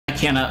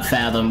cannot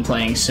fathom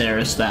playing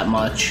Ceres that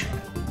much.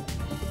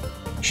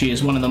 She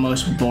is one of the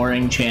most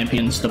boring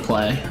champions to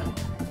play.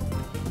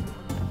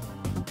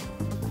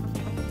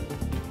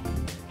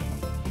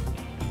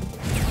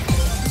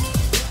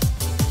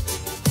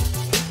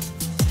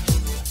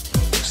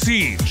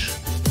 Siege.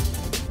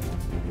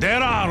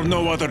 There are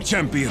no other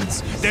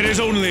champions. There is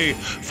only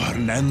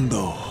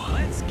Fernando.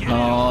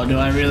 Oh, do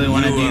I really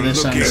want to do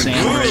this on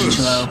Sandbridge,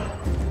 though?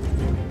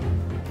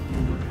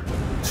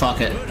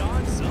 Fuck it.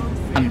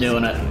 I'm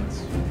doing it.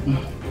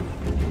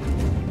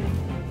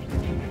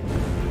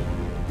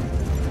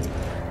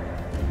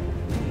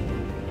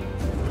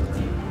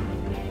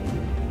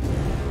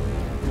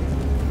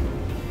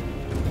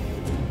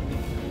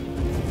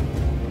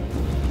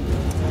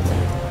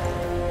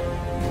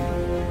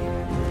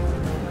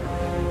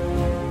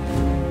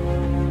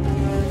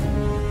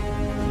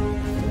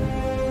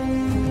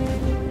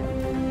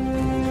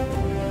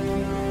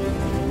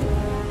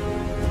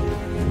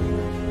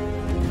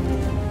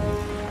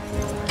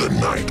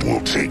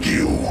 Will take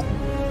you.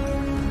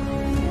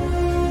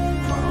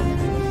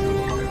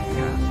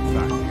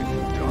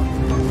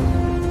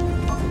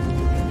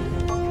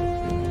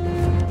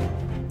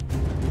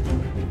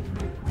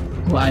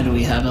 Why do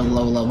we have a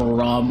low-level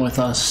ROM with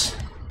us?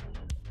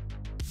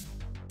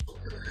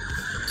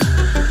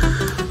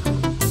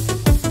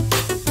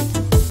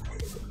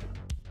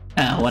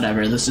 Ah,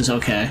 whatever, this is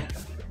okay.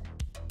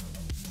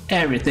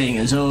 Everything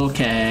is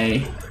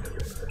okay.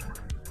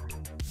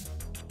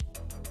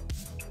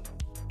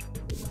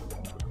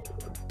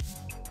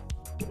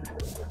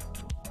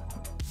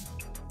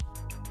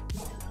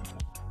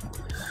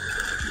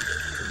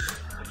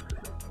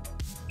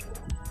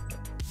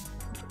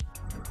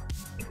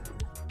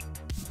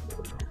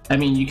 I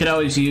mean, you could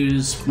always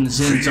use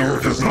Zin's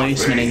ult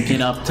replacement and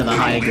get up to the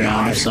high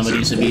ground if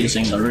somebody's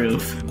abusing the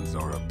roof.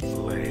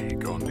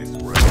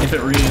 If it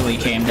really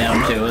came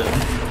down to it.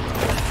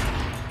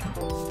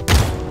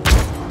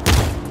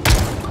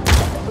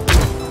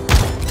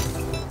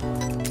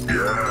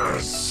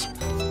 Yes.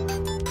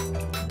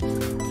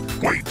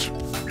 Wait.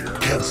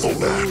 Cancel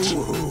that.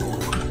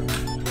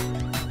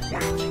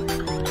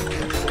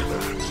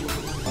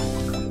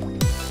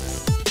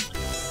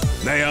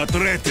 They are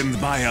threatened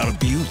by our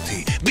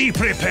beauty. Be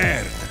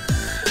prepared!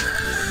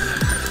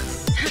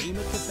 Aim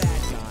at the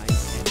bad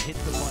guys and hit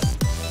the button.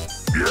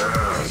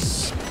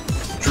 Yes.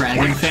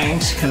 Dragon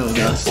Fangs Koga.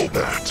 Cancel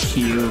that.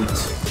 Cute.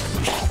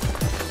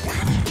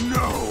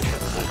 No.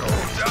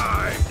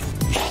 Die.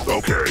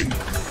 Okay.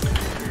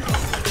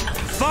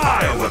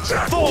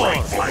 5,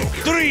 4,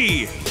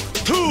 3,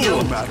 2,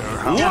 1!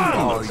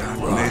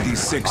 May the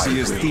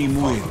sexiest team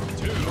win.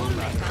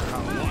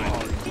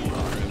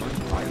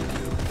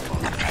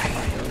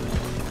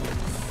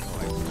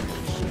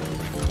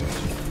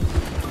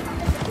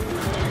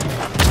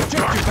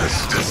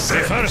 The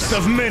first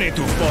of many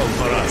to fall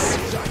for us.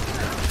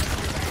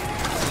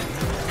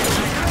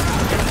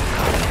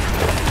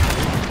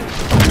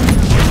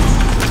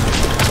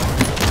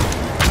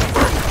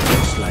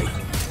 Looks like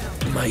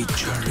my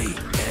journey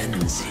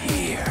ends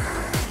here.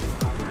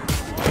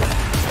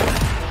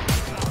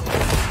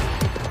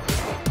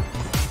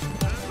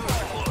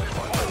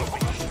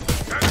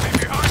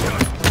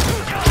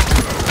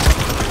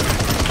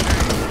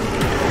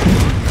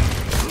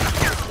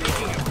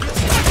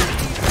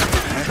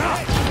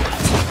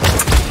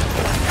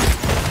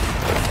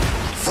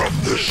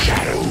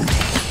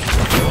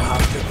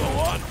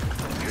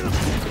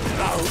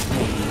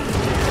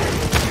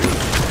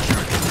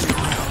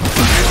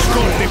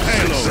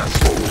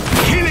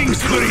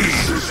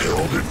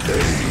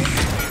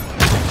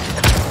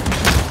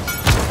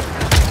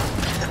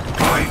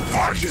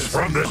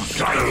 From the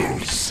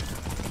shadows.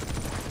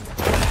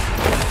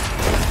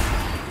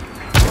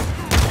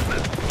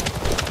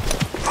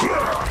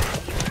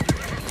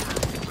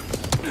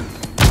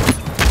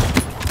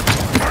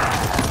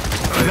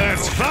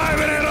 That's 5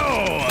 in a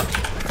row.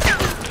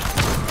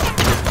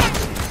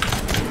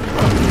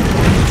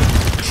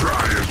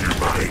 Try as you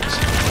might.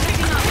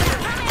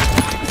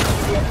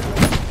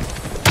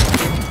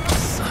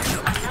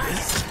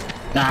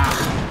 Ah.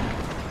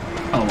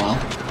 Oh well.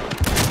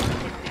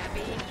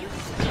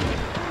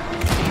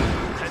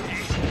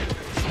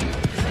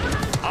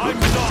 I'm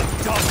not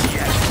done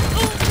yet.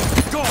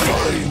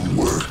 Fine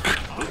work.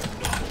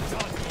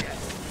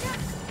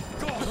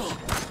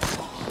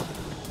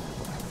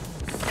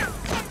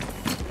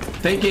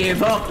 They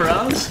gave up,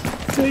 bros.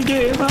 They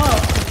gave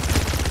up.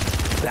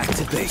 Back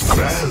to basics.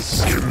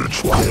 Bask in the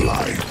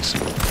twilight.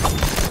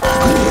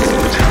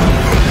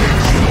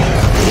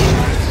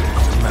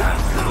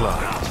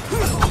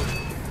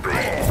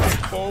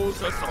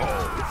 Depose us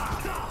all.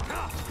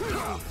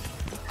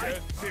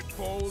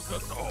 Depose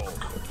us all.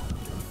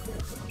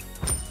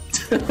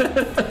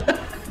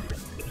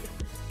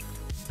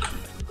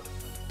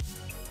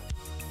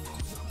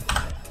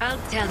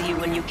 I'll tell you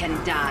when you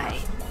can die.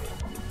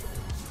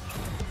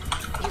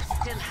 You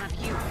still have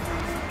you.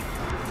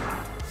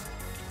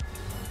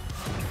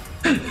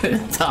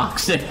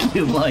 Toxic,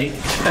 you like.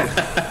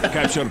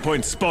 Capture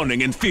point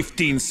spawning in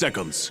 15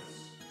 seconds.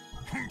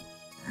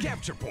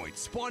 Capture point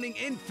spawning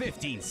in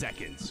 15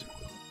 seconds.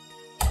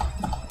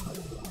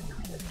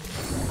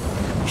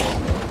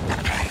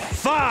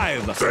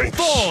 5,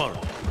 4,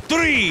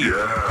 3, 2,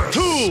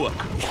 1. 4,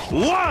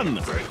 3, 2,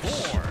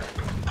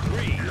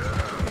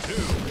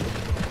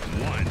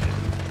 1.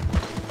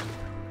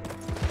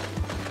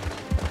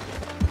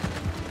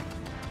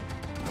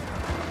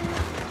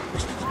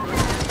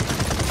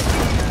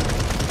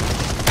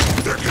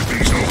 There can be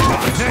no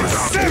box That's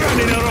without 7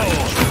 in a row.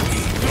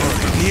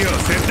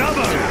 Dios, es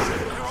double.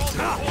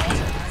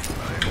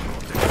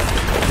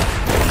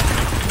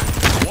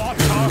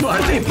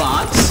 Are they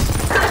bots?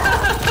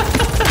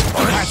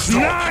 That's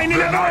 9 in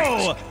a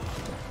row.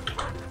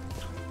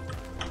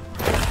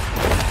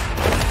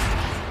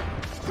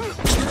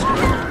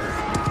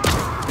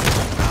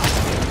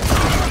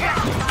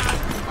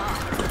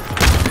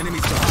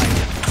 Enemies behind.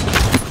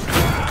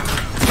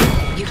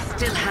 You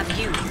still have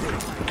you.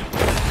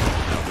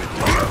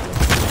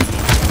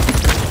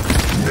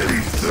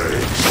 many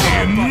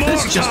things.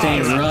 This just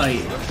ain't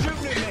right.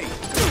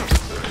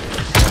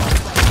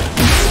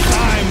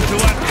 Time to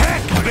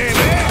attack,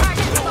 baby.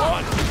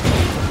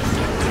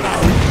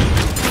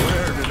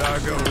 Where did I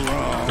go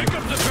wrong? Pick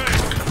up the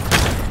pace.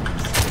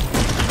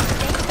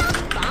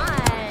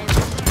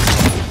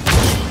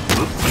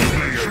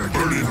 They are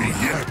burning me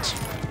yet.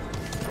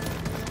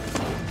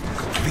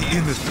 The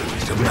innocent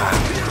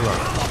demand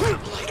blood.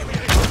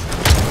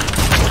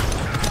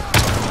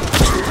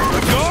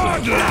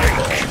 Godlike.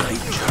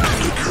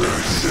 The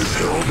curse is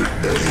held at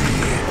bay.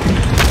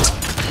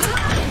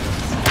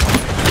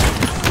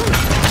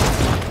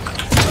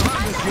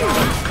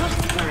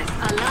 Prosperous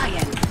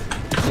alliance.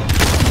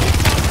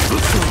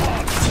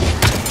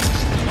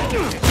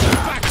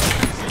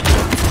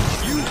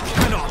 You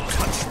cannot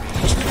touch me.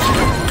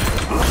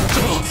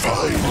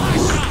 Fine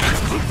work.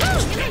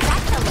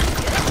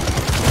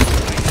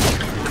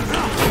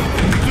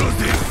 Do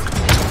this.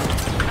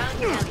 I'll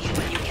tell you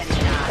when you can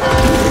die.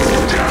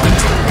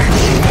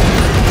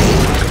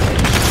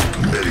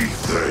 Many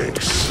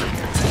thanks.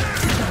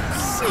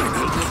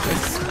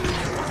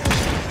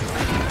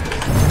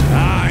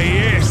 Ah,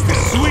 yes, the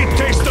sweet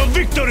taste of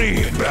victory.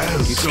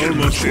 Bask in the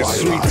almost as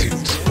sweet. twilight.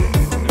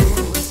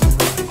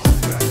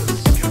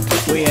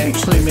 We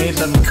actually made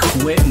them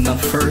quit in the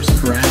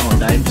first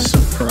round. I'm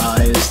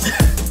surprised.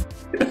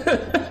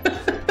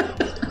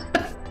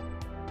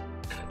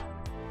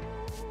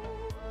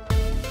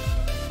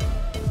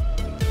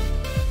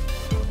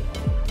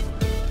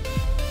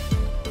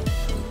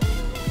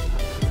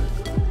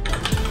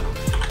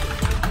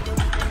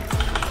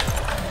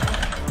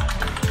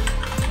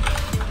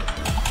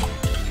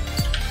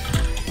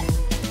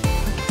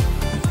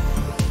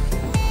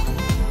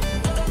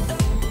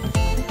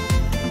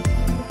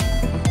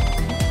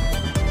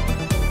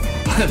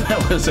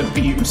 That was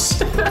abuse.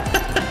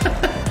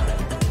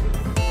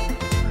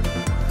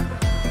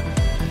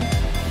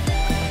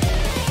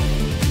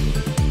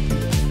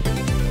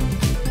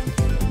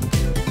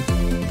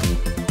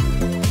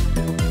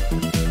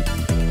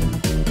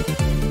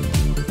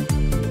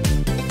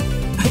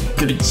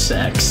 Good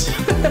sex.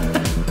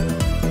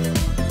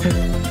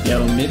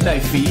 Yo,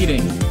 midnight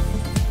feeding.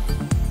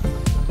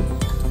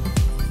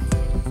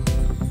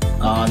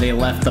 Aw, they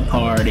left the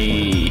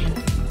party.